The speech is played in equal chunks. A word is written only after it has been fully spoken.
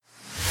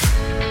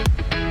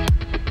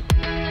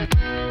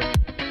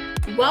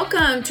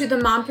Welcome to the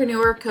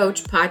Mompreneur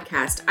Coach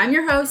podcast. I'm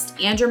your host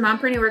and your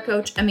Mompreneur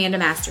Coach, Amanda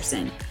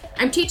Masterson.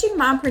 I'm teaching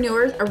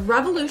mompreneurs a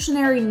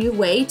revolutionary new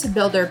way to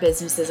build their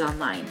businesses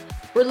online.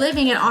 We're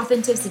living in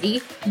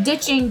authenticity,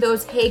 ditching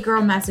those hey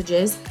girl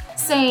messages,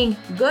 saying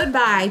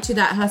goodbye to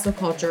that hustle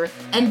culture,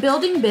 and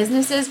building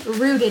businesses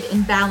rooted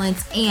in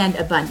balance and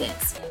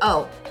abundance.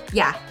 Oh,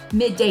 yeah,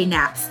 midday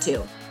naps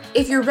too.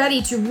 If you're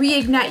ready to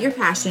reignite your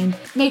passion,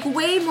 make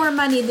way more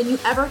money than you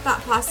ever thought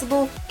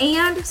possible,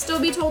 and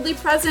still be totally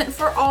present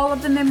for all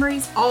of the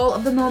memories, all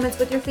of the moments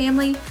with your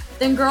family,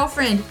 then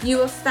girlfriend, you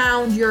have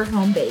found your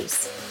home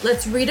base.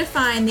 Let's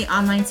redefine the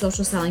online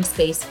social selling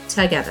space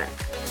together.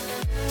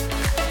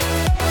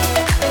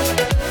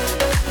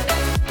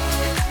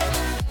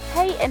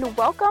 Hey, and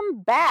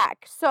welcome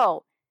back.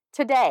 So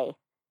today,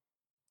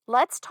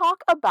 let's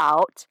talk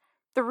about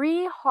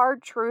 3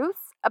 hard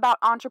truths about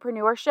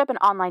entrepreneurship and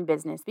online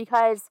business,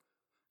 because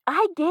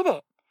I get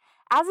it.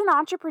 As an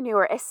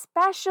entrepreneur,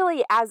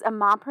 especially as a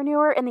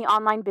mompreneur in the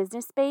online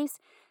business space,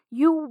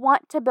 you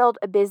want to build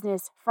a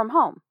business from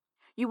home.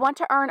 You want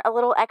to earn a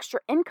little extra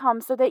income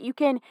so that you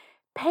can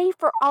pay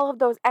for all of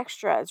those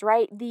extras,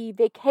 right? The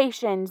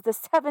vacations, the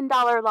 $7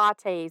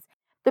 lattes,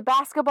 the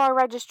basketball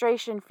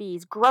registration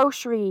fees,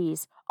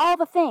 groceries, all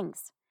the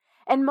things.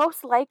 And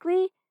most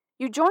likely,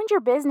 you joined your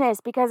business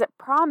because it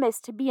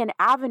promised to be an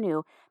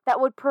avenue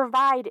that would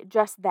provide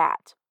just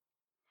that.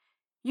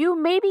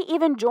 You maybe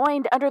even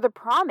joined under the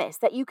promise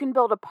that you can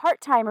build a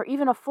part-time or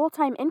even a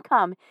full-time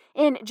income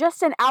in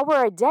just an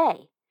hour a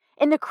day,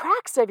 in the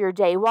cracks of your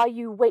day while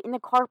you wait in the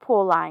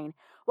carpool line,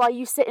 while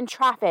you sit in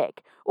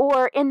traffic,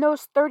 or in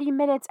those 30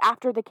 minutes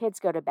after the kids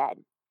go to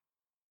bed.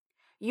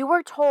 You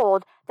were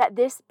told that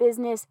this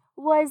business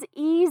was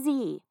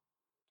easy.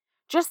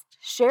 Just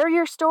share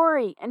your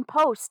story and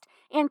post,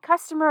 and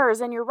customers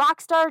and your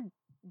rockstar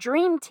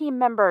dream team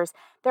members,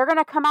 they're going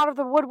to come out of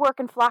the woodwork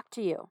and flock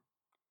to you.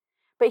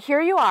 But here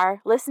you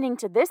are listening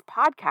to this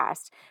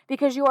podcast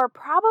because you are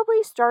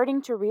probably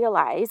starting to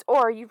realize,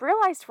 or you've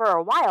realized for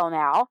a while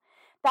now,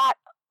 that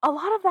a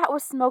lot of that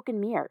was smoke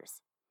and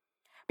mirrors.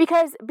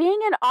 Because being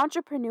an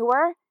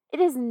entrepreneur, it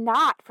is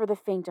not for the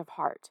faint of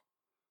heart.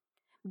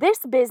 This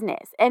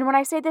business, and when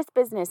I say this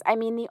business, I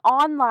mean the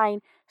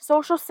online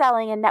social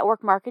selling and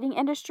network marketing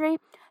industry,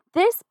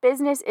 this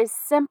business is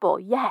simple,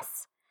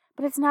 yes,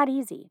 but it's not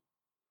easy.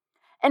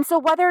 And so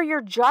whether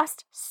you're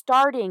just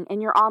starting in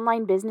your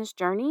online business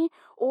journey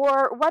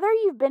or whether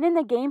you've been in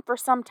the game for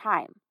some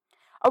time,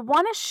 I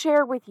want to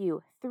share with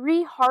you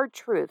 3 hard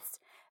truths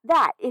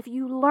that if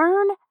you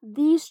learn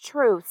these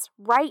truths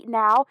right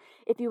now,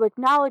 if you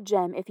acknowledge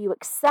them, if you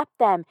accept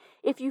them,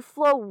 if you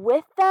flow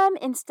with them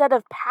instead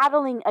of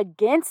paddling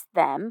against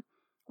them,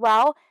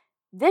 well,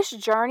 this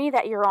journey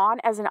that you're on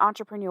as an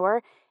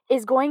entrepreneur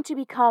is going to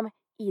become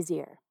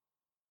easier.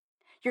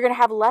 You're going to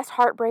have less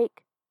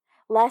heartbreak,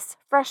 less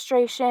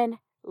frustration,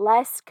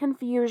 less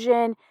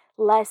confusion,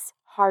 less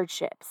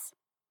hardships.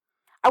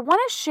 I want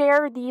to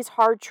share these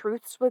hard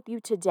truths with you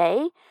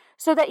today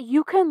so that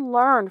you can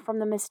learn from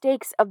the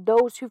mistakes of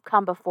those who've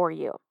come before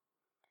you.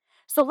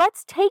 So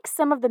let's take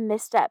some of the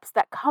missteps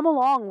that come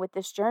along with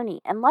this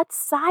journey and let's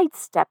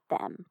sidestep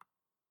them.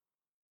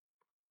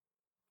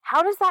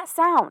 How does that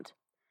sound?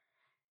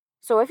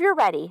 So if you're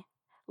ready,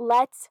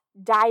 let's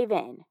dive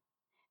in.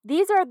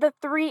 These are the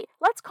 3,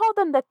 let's call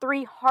them the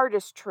 3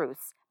 hardest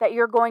truths that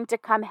you're going to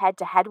come head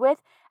to head with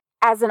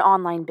as an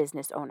online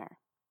business owner.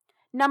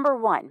 Number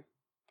 1,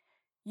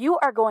 you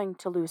are going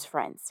to lose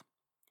friends.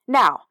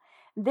 Now,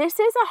 this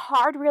is a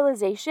hard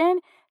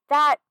realization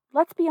that,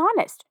 let's be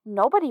honest,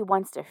 nobody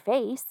wants to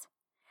face.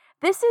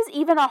 This is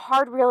even a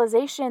hard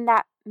realization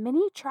that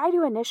many try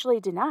to initially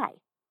deny.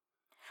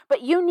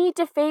 But you need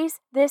to face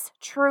this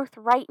truth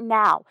right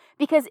now,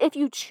 because if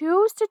you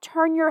choose to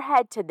turn your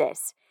head to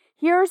this,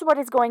 here's what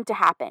is going to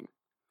happen.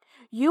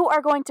 You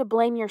are going to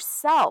blame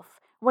yourself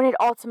when it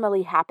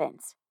ultimately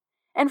happens.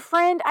 And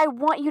friend, I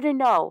want you to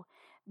know,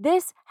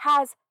 this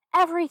has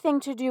everything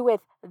to do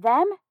with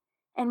them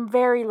and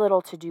very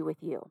little to do with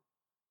you.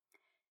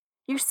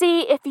 You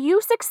see, if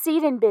you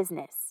succeed in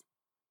business,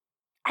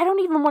 I don't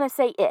even want to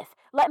say if,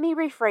 let me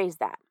rephrase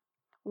that.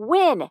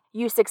 When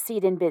you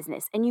succeed in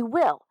business, and you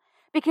will,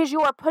 because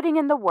you are putting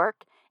in the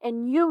work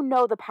and you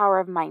know the power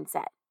of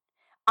mindset.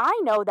 I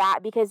know that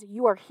because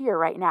you are here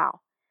right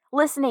now,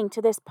 listening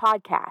to this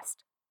podcast.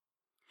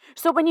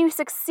 So when you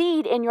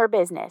succeed in your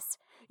business,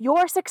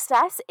 your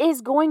success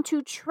is going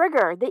to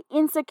trigger the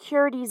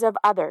insecurities of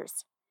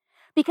others.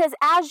 Because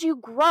as you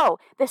grow,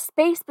 the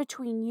space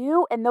between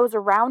you and those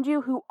around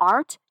you who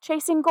aren't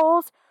chasing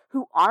goals,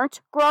 who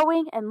aren't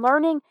growing and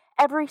learning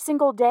every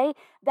single day,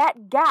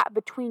 that gap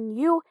between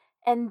you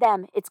and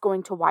them, it's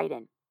going to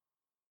widen.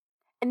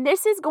 And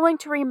this is going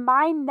to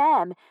remind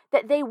them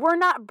that they were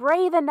not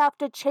brave enough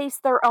to chase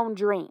their own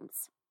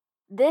dreams.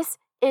 This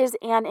is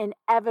an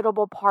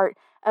inevitable part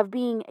of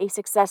being a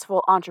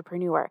successful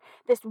entrepreneur.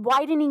 This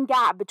widening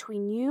gap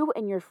between you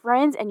and your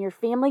friends and your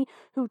family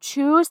who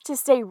choose to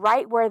stay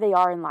right where they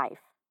are in life.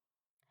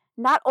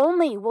 Not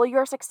only will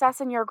your success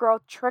and your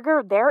growth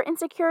trigger their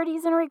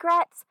insecurities and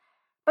regrets,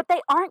 but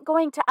they aren't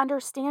going to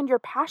understand your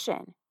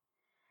passion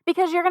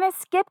because you're going to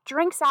skip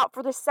drinks out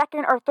for the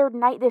second or third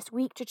night this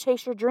week to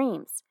chase your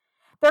dreams.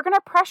 They're going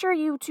to pressure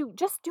you to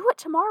just do it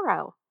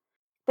tomorrow.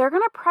 They're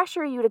going to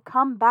pressure you to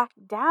come back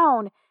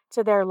down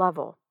to their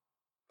level.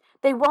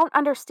 They won't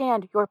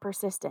understand your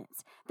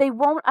persistence. They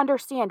won't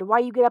understand why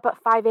you get up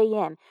at 5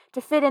 a.m.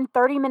 to fit in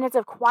 30 minutes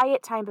of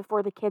quiet time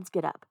before the kids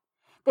get up.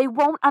 They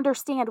won't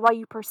understand why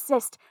you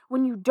persist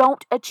when you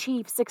don't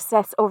achieve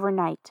success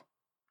overnight.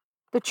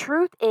 The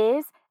truth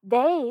is,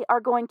 they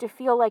are going to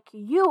feel like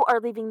you are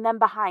leaving them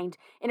behind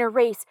in a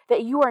race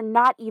that you are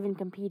not even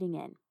competing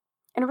in.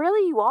 And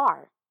really, you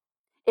are.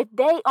 If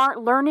they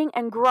aren't learning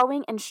and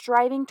growing and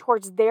striving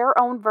towards their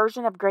own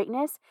version of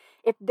greatness,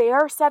 if they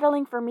are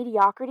settling for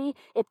mediocrity,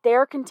 if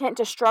they're content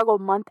to struggle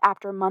month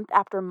after month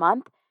after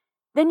month,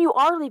 then you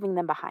are leaving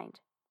them behind.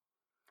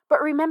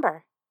 But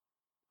remember,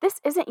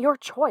 this isn't your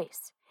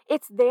choice.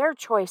 It's their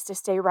choice to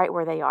stay right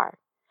where they are.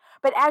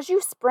 But as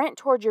you sprint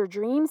towards your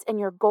dreams and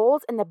your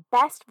goals and the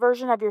best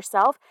version of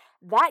yourself,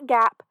 that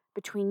gap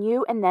between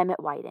you and them,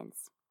 it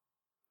widens.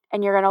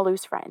 And you're going to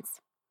lose friends.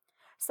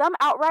 Some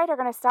outright are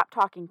going to stop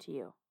talking to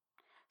you.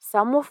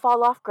 Some will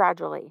fall off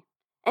gradually.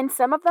 And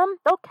some of them,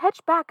 they'll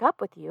catch back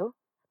up with you,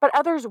 but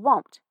others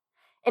won't.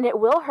 And it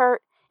will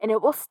hurt and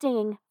it will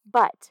sting,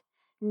 but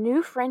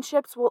new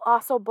friendships will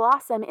also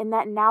blossom in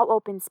that now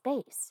open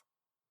space.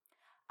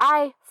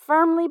 I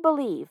firmly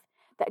believe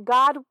that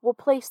God will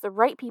place the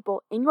right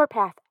people in your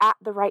path at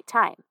the right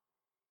time.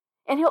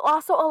 And He'll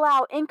also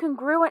allow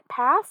incongruent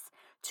paths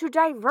to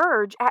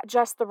diverge at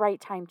just the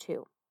right time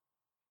too.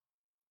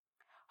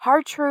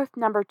 Hard truth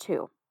number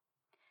 2.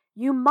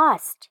 You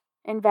must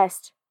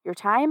invest your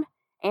time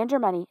and your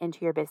money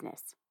into your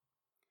business.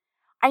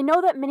 I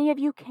know that many of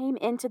you came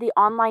into the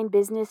online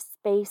business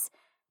space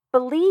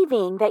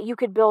believing that you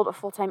could build a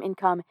full-time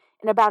income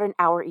in about an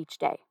hour each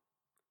day.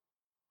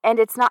 And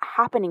it's not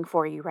happening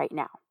for you right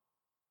now.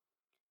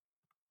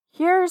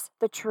 Here's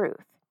the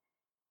truth.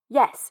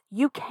 Yes,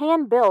 you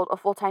can build a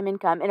full-time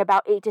income in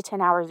about 8 to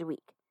 10 hours a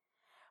week.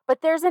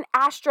 But there's an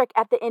asterisk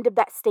at the end of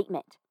that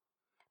statement.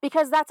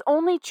 Because that's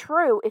only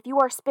true if you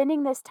are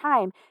spending this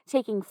time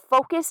taking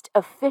focused,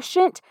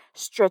 efficient,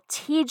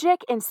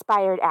 strategic,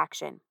 inspired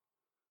action.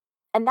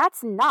 And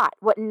that's not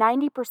what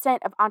 90%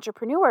 of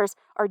entrepreneurs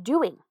are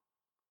doing.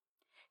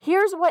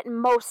 Here's what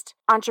most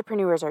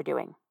entrepreneurs are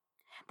doing.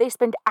 They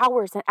spend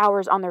hours and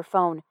hours on their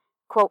phone,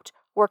 quote,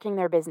 working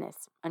their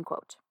business,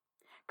 unquote.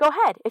 Go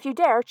ahead, if you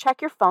dare,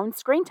 check your phone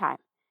screen time.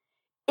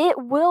 It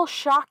will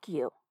shock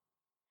you.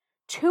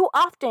 Too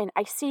often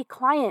I see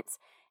clients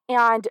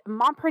and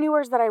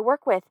mompreneurs that I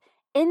work with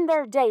in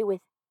their day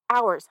with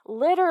hours,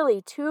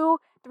 literally 2,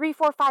 3,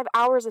 4, 5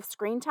 hours of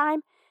screen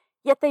time,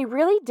 yet they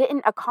really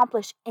didn't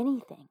accomplish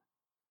anything.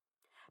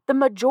 The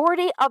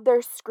majority of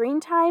their screen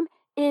time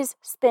is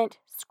spent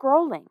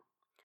scrolling.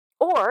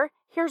 Or,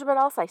 here's what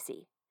else I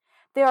see.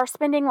 They are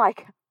spending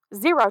like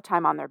 0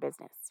 time on their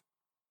business.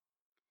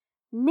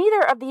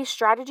 Neither of these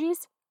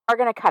strategies are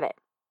going to cut it.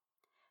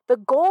 The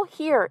goal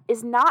here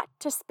is not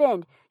to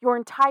spend your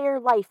entire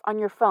life on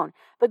your phone.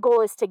 The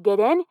goal is to get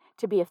in,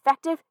 to be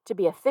effective, to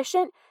be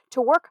efficient,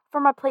 to work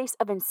from a place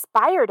of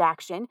inspired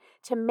action,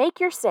 to make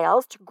your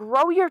sales, to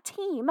grow your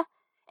team,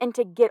 and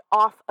to get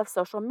off of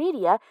social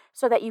media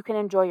so that you can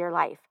enjoy your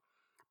life.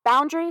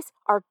 Boundaries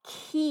are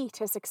key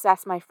to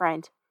success, my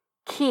friend.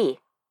 Key.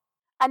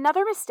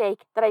 Another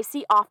mistake that I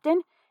see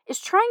often is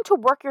trying to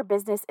work your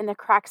business in the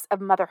cracks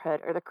of motherhood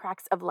or the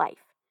cracks of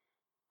life.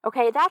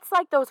 Okay, that's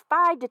like those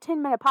 5 to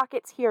 10 minute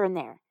pockets here and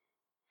there.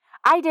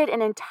 I did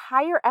an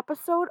entire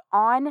episode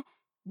on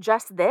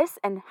just this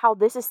and how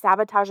this is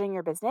sabotaging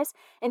your business.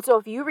 And so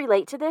if you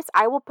relate to this,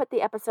 I will put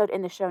the episode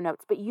in the show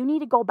notes, but you need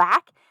to go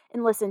back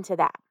and listen to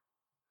that.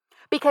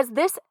 Because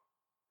this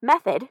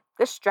method,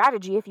 this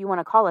strategy, if you want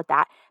to call it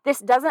that, this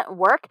doesn't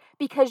work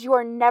because you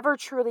are never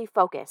truly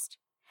focused,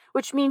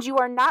 which means you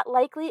are not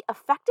likely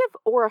effective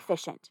or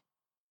efficient.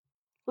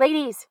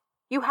 Ladies,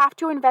 you have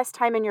to invest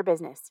time in your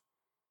business,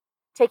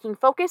 taking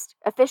focused,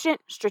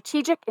 efficient,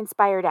 strategic,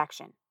 inspired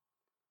action.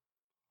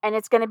 And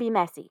it's going to be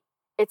messy.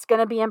 It's going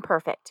to be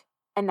imperfect,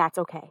 and that's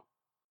okay.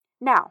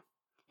 Now,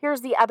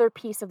 here's the other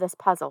piece of this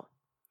puzzle.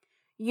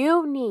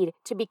 You need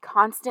to be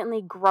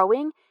constantly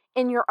growing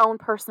in your own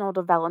personal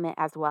development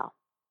as well.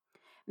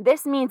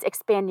 This means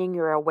expanding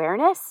your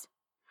awareness,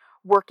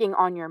 working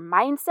on your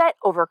mindset,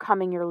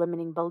 overcoming your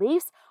limiting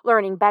beliefs,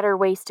 learning better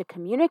ways to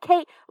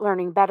communicate,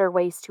 learning better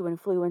ways to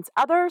influence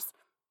others,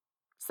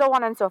 so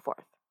on and so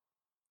forth.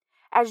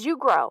 As you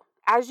grow,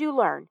 as you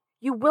learn,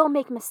 you will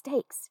make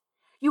mistakes.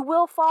 You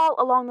will fall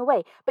along the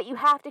way, but you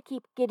have to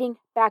keep getting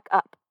back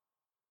up.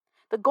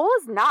 The goal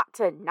is not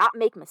to not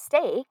make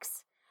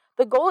mistakes.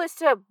 The goal is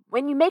to,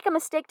 when you make a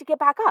mistake, to get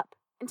back up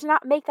and to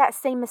not make that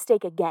same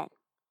mistake again.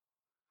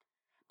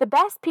 The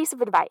best piece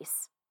of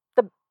advice,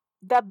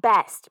 the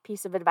best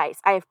piece of advice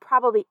I have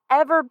probably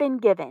ever been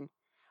given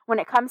when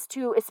it comes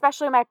to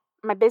especially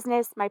my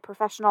business, my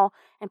professional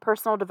and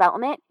personal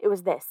development, it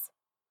was this.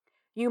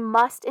 You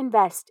must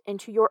invest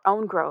into your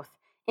own growth,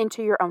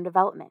 into your own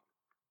development.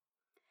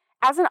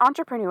 As an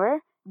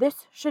entrepreneur,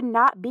 This should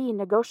not be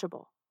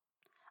negotiable.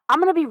 I'm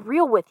going to be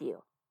real with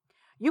you.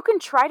 You can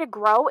try to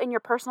grow in your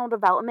personal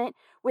development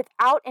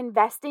without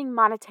investing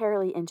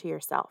monetarily into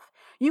yourself.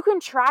 You can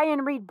try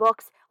and read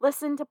books,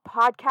 listen to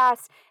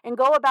podcasts, and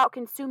go about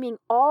consuming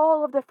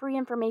all of the free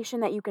information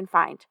that you can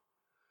find.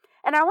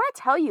 And I want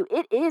to tell you,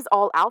 it is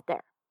all out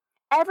there.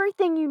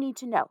 Everything you need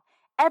to know,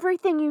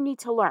 everything you need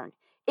to learn,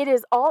 it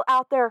is all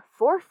out there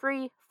for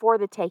free for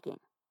the taking.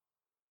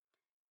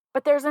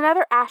 But there's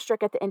another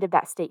asterisk at the end of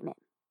that statement.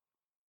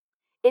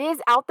 It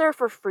is out there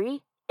for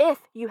free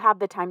if you have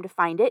the time to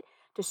find it,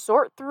 to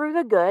sort through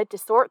the good, to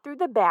sort through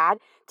the bad,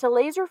 to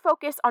laser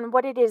focus on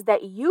what it is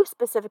that you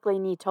specifically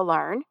need to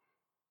learn.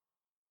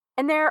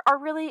 And there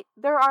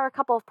are a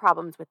couple of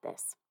problems with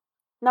this.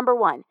 Number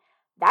one,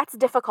 that's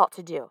difficult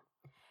to do.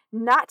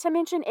 Not to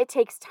mention it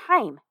takes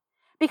time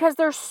because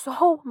there's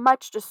so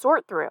much to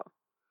sort through.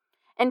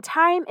 And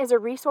time is a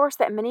resource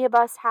that many of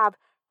us have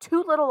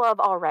too little of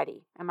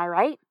already. Am I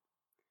right?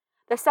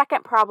 The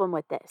second problem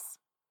with this,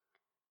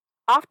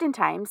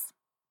 oftentimes,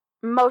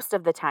 most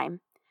of the time,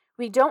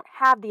 we don't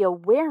have the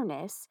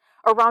awareness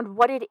around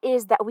what it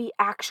is that we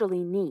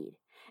actually need.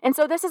 And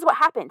so this is what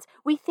happens.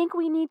 We think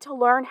we need to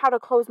learn how to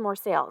close more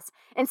sales.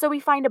 And so we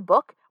find a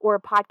book or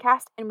a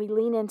podcast and we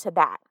lean into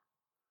that.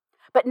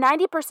 But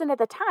 90% of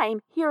the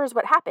time, here is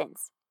what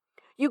happens.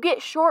 You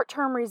get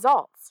short-term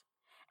results.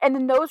 And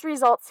then those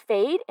results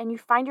fade and you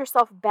find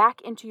yourself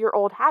back into your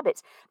old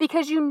habits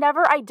because you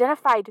never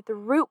identified the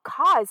root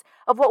cause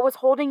of what was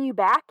holding you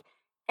back.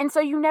 And so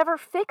you never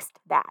fixed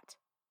that.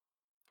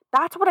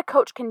 That's what a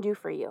coach can do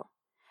for you.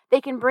 They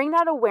can bring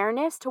that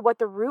awareness to what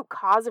the root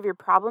cause of your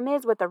problem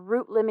is, what the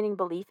root limiting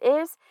belief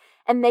is,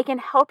 and they can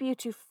help you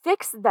to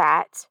fix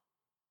that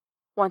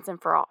once and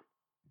for all.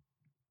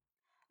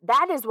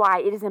 That is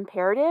why it is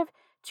imperative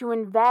to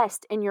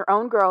invest in your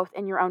own growth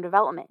and your own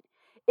development.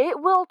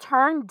 It will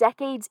turn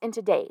decades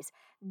into days,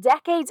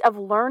 decades of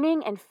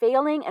learning and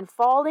failing and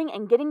falling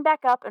and getting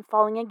back up and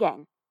falling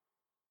again.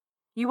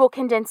 You will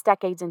condense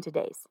decades into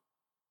days.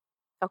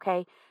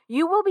 Okay?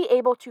 You will be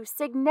able to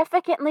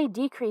significantly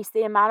decrease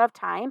the amount of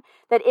time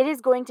that it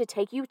is going to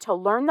take you to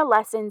learn the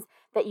lessons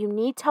that you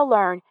need to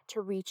learn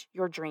to reach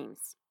your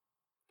dreams.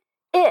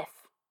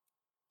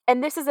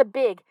 And this is a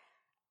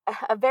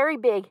very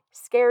big,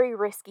 scary,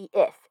 risky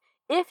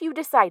if you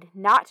decide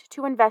not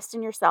to invest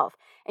in yourself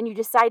and you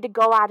decide to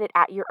go at it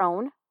at your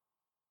own,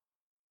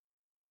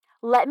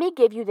 let me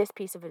give you this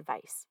piece of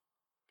advice.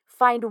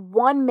 Find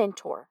one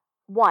mentor,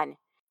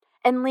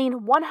 and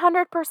lean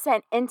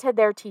 100% into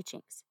their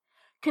teachings.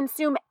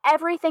 Consume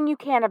everything you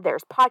can of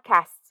theirs,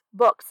 podcasts,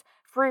 books,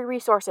 free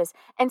resources,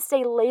 and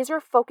stay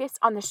laser focused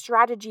on the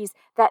strategies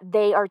that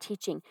they are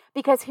teaching.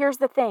 Because here's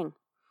the thing,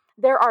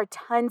 there are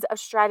tons of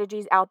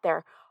strategies out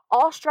there,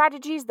 all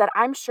strategies that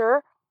I'm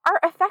sure are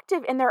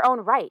effective in their own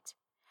right.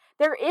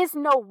 There is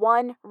no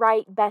one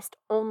right, best,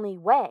 only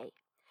way.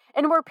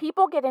 And where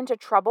people get into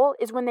trouble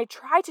is when they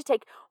try to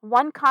take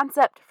one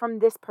concept from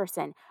this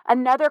person,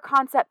 another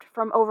concept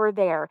from over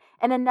there,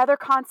 and another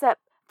concept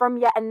from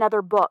yet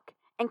another book,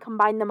 and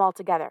combine them all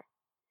together.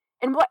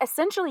 And what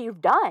essentially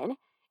you've done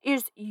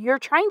is you're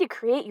trying to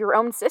create your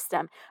own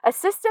system, a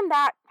system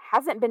that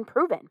hasn't been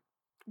proven.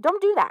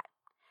 Don't do that.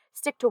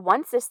 Stick to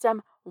one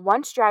system,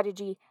 one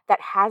strategy that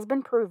has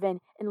been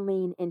proven, and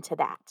lean into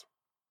that.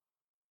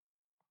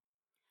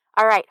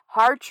 All right,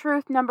 hard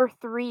truth number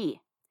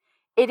 3.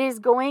 It is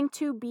going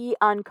to be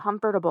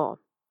uncomfortable.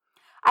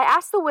 I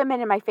asked the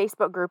women in my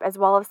Facebook group, as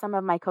well as some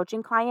of my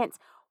coaching clients,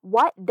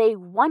 what they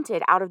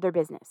wanted out of their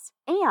business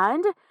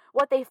and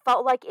what they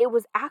felt like it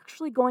was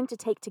actually going to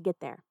take to get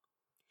there.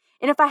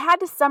 And if I had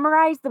to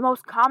summarize the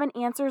most common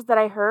answers that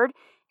I heard,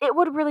 it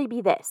would really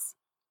be this.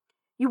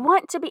 You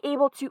want to be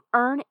able to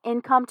earn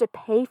income to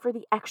pay for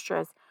the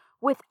extras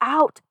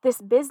without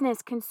this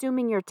business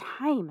consuming your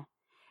time.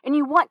 And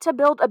you want to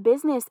build a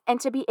business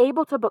and to be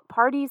able to book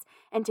parties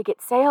and to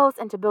get sales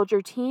and to build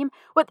your team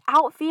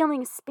without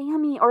feeling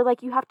spammy or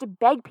like you have to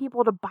beg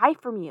people to buy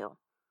from you.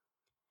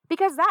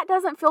 Because that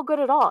doesn't feel good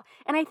at all.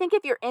 And I think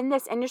if you're in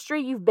this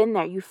industry, you've been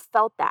there, you've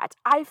felt that.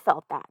 I've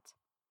felt that.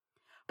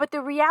 But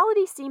the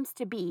reality seems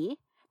to be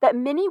that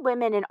many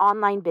women in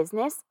online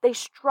business, they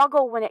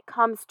struggle when it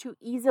comes to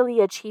easily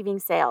achieving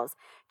sales,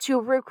 to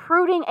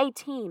recruiting a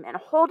team and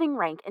holding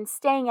rank and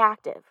staying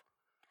active.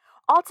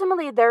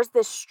 Ultimately, there's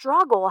this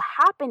struggle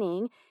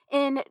happening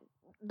in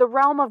the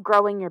realm of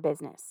growing your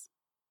business.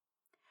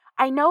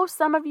 I know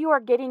some of you are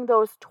getting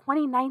those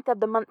 29th of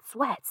the month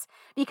sweats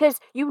because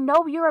you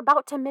know you're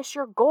about to miss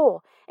your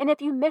goal. And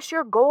if you miss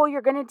your goal,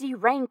 you're going to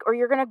derank or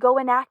you're going to go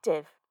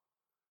inactive.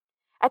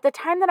 At the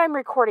time that I'm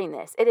recording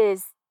this, it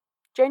is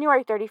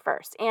January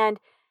 31st, and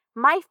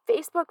my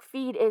Facebook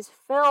feed is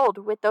filled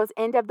with those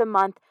end of the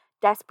month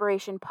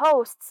desperation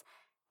posts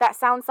that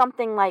sound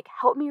something like,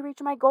 help me reach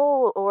my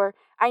goal, or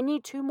I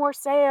need 2 more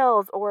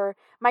sales, or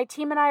my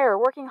team and I are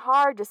working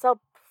hard to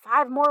sell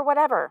 5 more,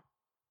 whatever.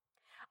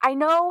 I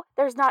know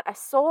there's not a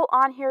soul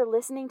on here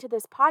listening to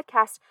this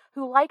podcast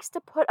who likes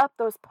to put up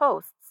those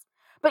posts,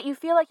 but you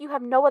feel like you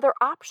have no other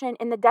option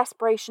in the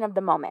desperation of the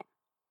moment.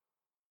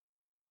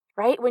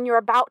 right? When you're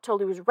about to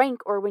lose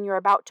rank or when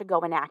you're about to go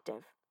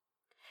inactive.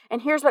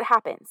 And here's what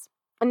happens.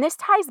 And this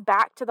ties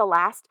back to the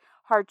last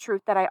hard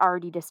truth that I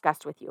already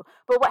discussed with you.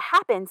 But what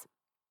happens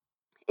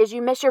is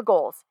you miss your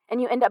goals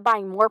and you end up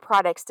buying more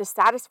products to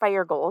satisfy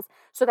your goals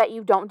so that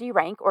you don't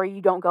derank or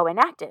you don't go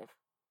inactive.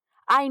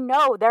 I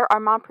know there are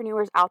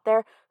mompreneurs out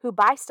there who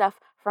buy stuff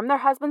from their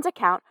husband's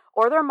account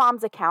or their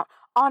mom's account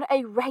on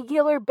a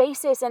regular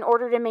basis in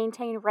order to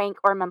maintain rank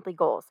or monthly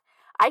goals.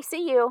 I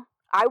see you.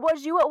 I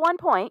was you at one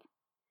point.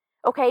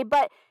 Okay,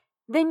 but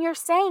then you're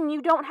saying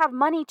you don't have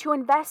money to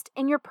invest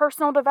in your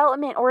personal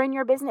development or in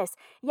your business.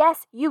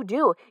 Yes, you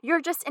do.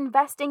 You're just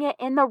investing it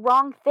in the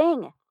wrong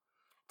thing.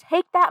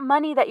 Take that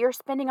money that you're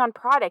spending on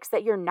products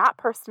that you're not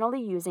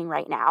personally using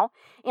right now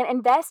and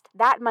invest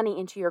that money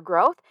into your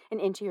growth and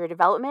into your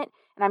development.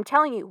 And I'm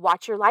telling you,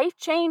 watch your life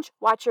change,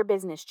 watch your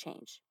business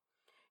change.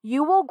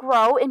 You will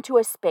grow into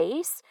a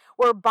space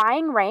where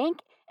buying rank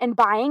and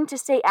buying to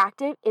stay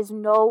active is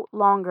no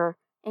longer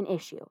an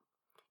issue.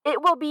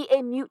 It will be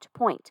a moot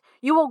point.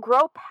 You will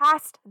grow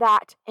past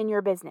that in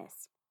your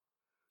business.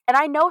 And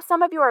I know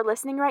some of you are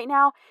listening right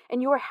now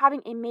and you are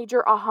having a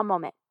major aha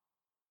moment.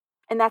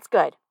 And that's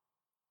good.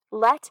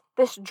 Let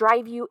this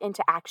drive you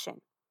into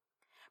action.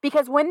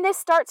 Because when this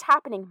starts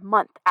happening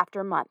month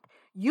after month,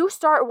 you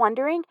start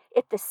wondering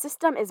if the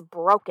system is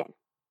broken.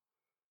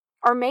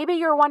 Or maybe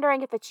you're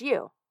wondering if it's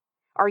you.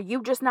 Are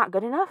you just not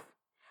good enough?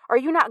 Are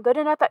you not good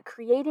enough at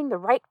creating the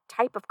right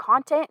type of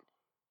content?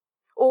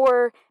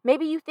 Or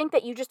maybe you think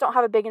that you just don't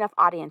have a big enough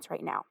audience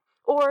right now.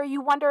 Or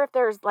you wonder if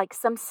there's like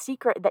some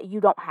secret that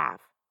you don't have.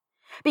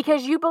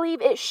 Because you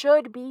believe it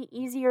should be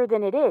easier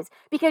than it is.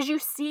 Because you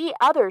see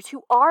others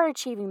who are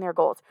achieving their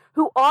goals,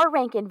 who are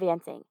rank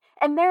advancing,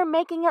 and they're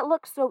making it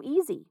look so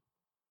easy.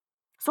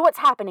 So what's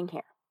happening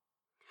here?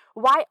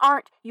 Why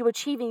aren't you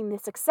achieving the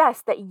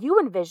success that you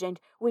envisioned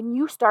when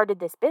you started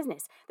this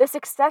business? The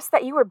success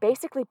that you were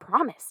basically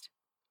promised.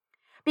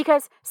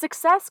 Because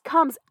success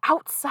comes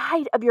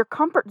outside of your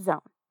comfort zone.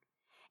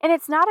 And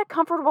it's not a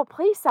comfortable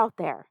place out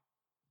there.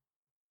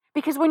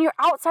 Because when you're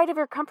outside of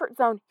your comfort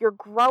zone, you're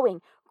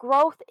growing.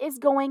 Growth is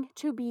going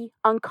to be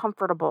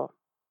uncomfortable.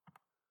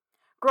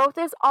 Growth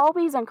is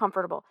always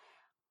uncomfortable.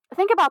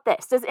 Think about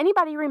this. Does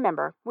anybody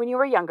remember when you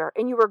were younger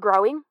and you were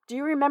growing? Do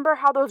you remember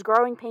how those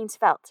growing pains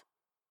felt?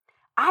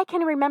 I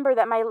can remember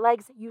that my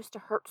legs used to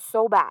hurt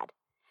so bad.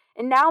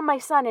 And now my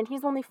son, and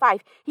he's only 5,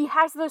 he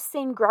has those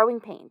same growing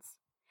pains.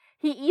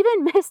 He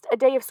even missed a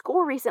day of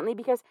school recently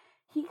because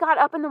he got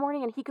up in the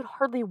morning and he could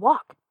hardly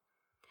walk.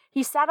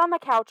 He sat on the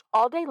couch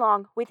all day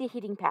long with a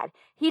heating pad.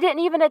 He didn't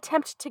even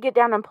attempt to get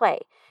down and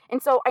play.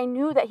 And so I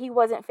knew that he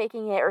wasn't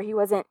faking it or he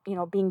wasn't,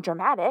 being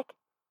dramatic.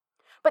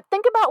 But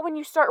think about when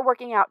you start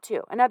working out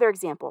too. Another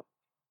example.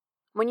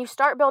 When you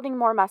start building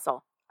more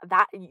muscle,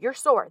 that you're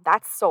sore.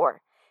 That's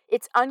sore.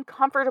 It's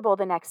uncomfortable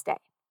the next day.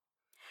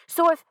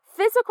 So if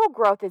physical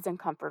growth is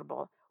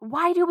uncomfortable,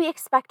 why do we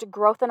expect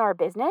growth in our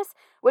business,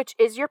 which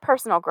is your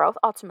personal growth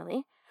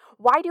ultimately?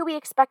 Why do we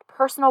expect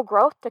personal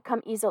growth to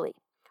come easily?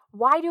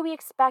 Why do we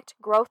expect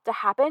growth to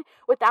happen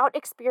without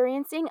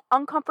experiencing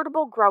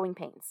uncomfortable growing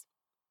pains?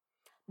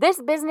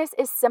 This business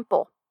is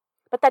simple,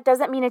 but that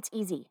doesn't mean it's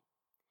easy.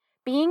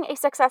 Being a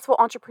successful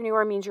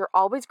entrepreneur means you're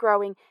always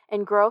growing,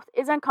 and growth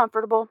is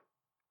uncomfortable,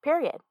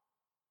 period.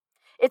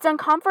 It's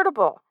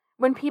uncomfortable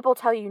when people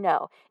tell you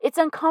no. It's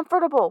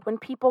uncomfortable when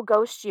people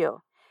ghost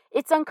you.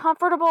 It's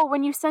uncomfortable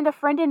when you send a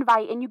friend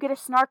invite and you get a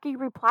snarky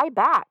reply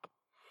back.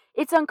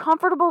 It's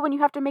uncomfortable when you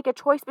have to make a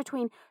choice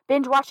between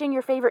binge watching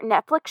your favorite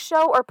Netflix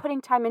show or putting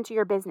time into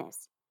your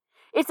business.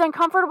 It's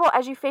uncomfortable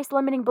as you face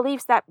limiting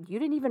beliefs that you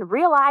didn't even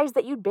realize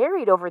that you'd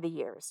buried over the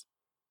years.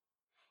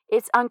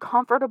 It's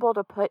uncomfortable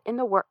to put in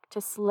the work to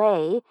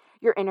slay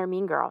your inner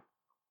mean girl.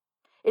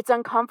 It's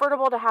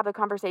uncomfortable to have the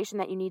conversation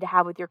that you need to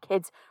have with your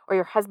kids or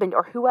your husband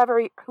or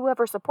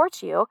whoever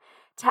supports you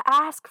to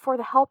ask for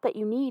the help that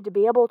you need to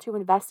be able to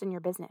invest in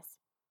your business.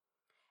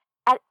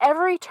 At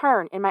every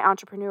turn in my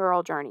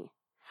entrepreneurial journey,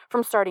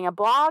 from starting a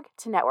blog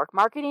to network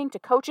marketing to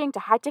coaching to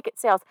high ticket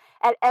sales,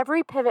 at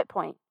every pivot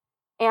point,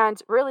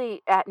 and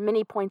really at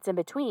many points in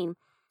between,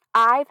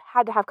 I've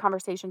had to have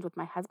conversations with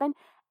my husband,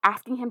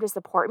 asking him to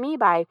support me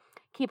by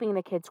keeping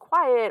the kids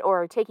quiet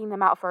or taking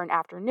them out for an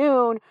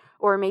afternoon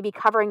or maybe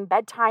covering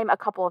bedtime a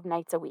couple of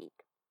nights a week.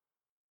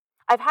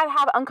 I've had to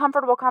have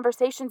uncomfortable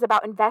conversations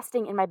about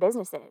investing in my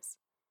businesses.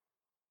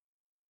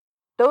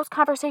 Those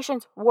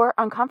conversations were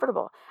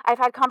uncomfortable. I've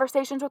had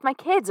conversations with my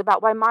kids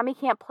about why mommy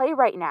can't play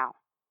right now.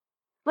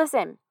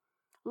 Listen,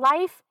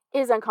 life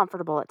is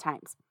uncomfortable at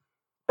times.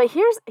 But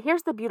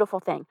here's the beautiful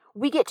thing.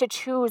 We get to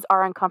choose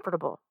our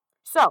uncomfortable.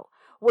 So,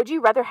 would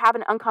you rather have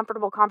an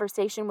uncomfortable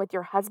conversation with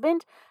your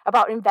husband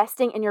about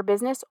investing in your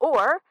business,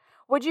 or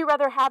would you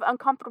rather have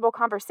uncomfortable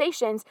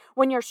conversations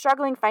when you're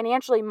struggling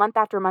financially month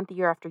after month,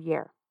 year after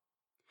year?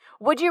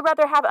 Would you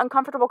rather have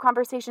uncomfortable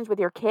conversations with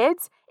your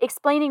kids,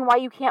 explaining why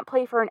you can't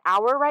play for an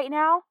hour right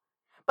now,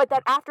 but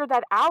that after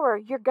that hour,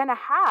 you're going to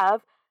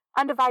have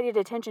undivided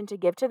attention to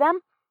give to them?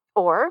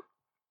 Or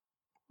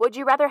Would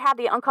you rather have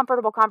the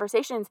uncomfortable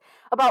conversations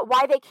about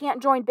why they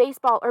can't join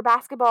baseball or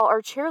basketball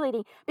or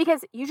cheerleading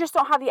because you just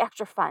don't have the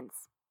extra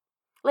funds?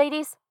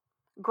 Ladies,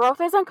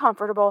 growth is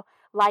uncomfortable,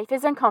 life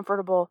is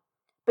uncomfortable,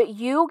 but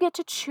you get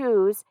to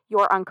choose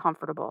your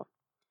uncomfortable.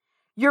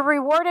 You're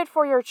rewarded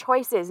for your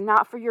choices,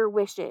 not for your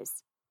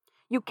wishes.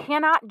 You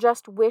cannot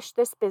just wish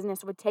this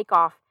business would take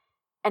off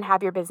and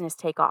have your business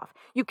take off.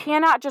 You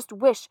cannot just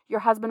wish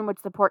your husband would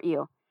support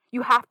you.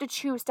 You have to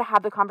choose to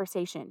have the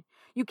conversation.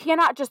 You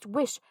cannot just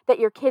wish that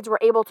your kids were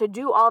able to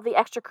do all the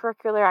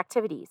extracurricular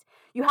activities.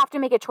 You have to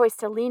make a choice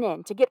to lean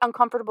in, to get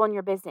uncomfortable in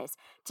your business,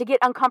 to get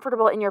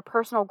uncomfortable in your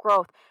personal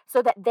growth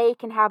so that they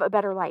can have a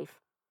better life,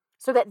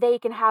 so that they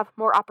can have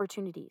more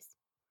opportunities.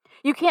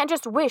 You can't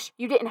just wish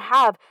you didn't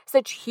have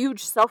such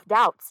huge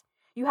self-doubts.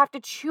 You have to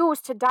choose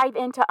to dive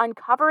into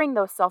uncovering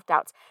those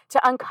self-doubts,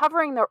 to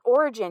uncovering their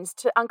origins,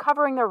 to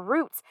uncovering their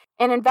roots,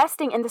 and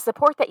investing in the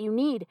support that you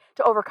need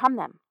to overcome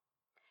them.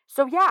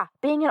 So yeah,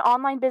 being an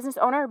online business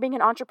owner, being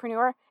an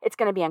entrepreneur, it's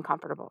going to be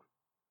uncomfortable.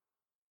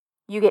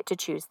 You get to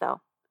choose though.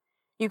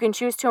 You can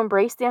choose to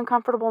embrace the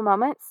uncomfortable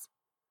moments,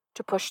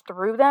 to push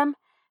through them,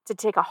 to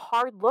take a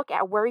hard look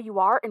at where you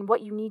are and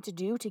what you need to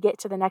do to get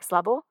to the next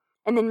level,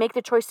 and then make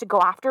the choice to go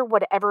after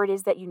whatever it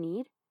is that you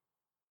need.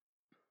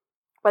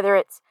 Whether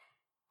it's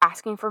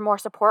asking for more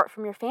support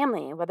from your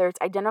family, whether it's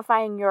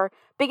identifying your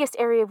biggest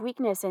area of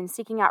weakness and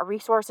seeking out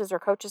resources or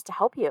coaches to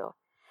help you,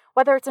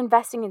 whether it's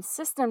investing in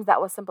systems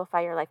that will simplify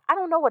your life. I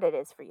don't know what it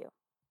is for you,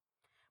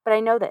 but I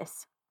know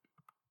this.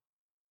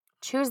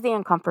 Choose the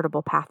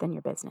uncomfortable path in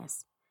your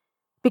business,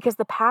 because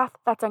the path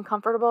that's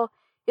uncomfortable,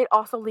 it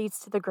also leads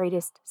to the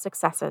greatest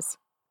successes.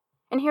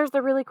 And here's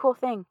the really cool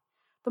thing.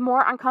 The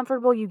more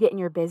uncomfortable you get in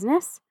your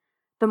business,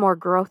 the more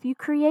growth you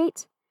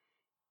create,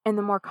 and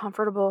the more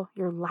comfortable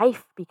your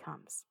life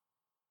becomes.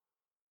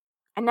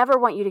 I never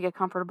want you to get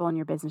comfortable in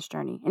your business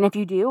journey. And if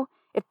you do,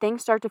 if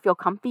things start to feel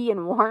comfy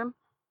and warm,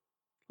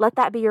 let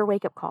that be your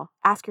wake-up call.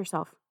 Ask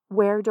yourself,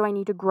 where do I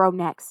need to grow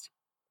next?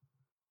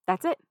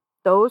 That's it.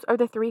 Those are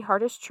the 3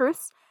 hardest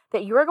truths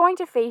that you are going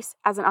to face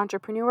as an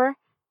entrepreneur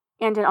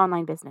and an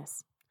online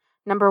business.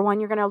 Number 1,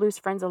 you're going to lose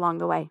friends along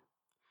the way.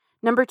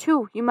 Number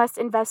 2, you must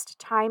invest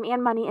time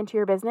and money into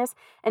your business.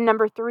 And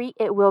number 3,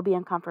 it will be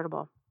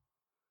uncomfortable.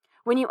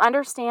 When you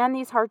understand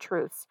these hard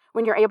truths,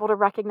 when you're able to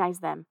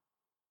recognize them,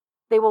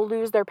 they will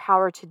lose their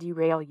power to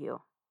derail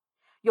you.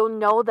 You'll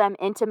know them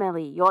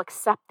intimately, you'll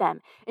accept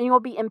them, and you will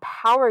be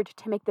empowered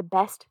to make the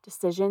best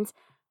decisions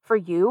for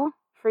you,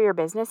 for your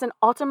business, and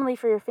ultimately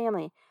for your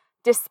family,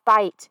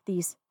 despite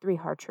these 3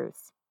 hard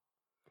truths.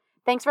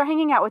 Thanks for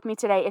hanging out with me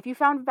today. If you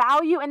found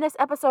value in this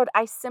episode,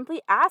 I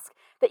simply ask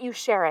that you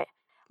share it.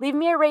 Leave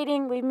me a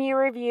rating, leave me a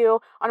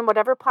review on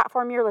whatever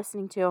platform you're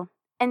listening to,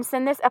 and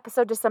send this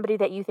episode to somebody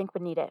that you think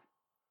would need it.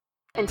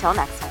 Until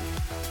next time.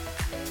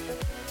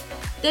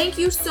 Thank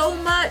you so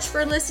much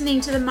for listening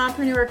to the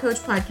Mompreneur Coach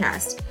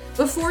podcast.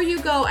 Before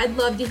you go, I'd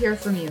love to hear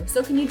from you.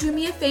 So can you do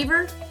me a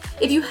favor?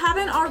 If you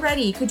haven't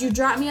already, could you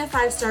drop me a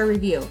 5-star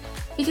review?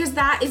 Because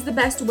that is the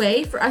best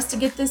way for us to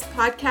get this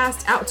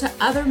podcast out to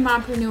other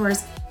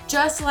mompreneurs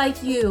just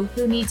like you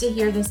who need to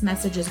hear this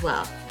message as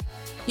well.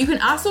 You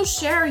can also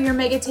share your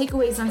mega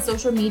takeaways on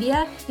social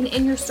media and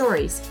in your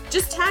stories.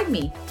 Just tag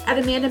me at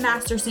Amanda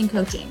Masterson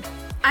Coaching.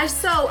 I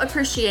so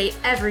appreciate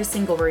every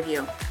single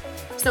review.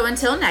 So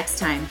until next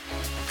time.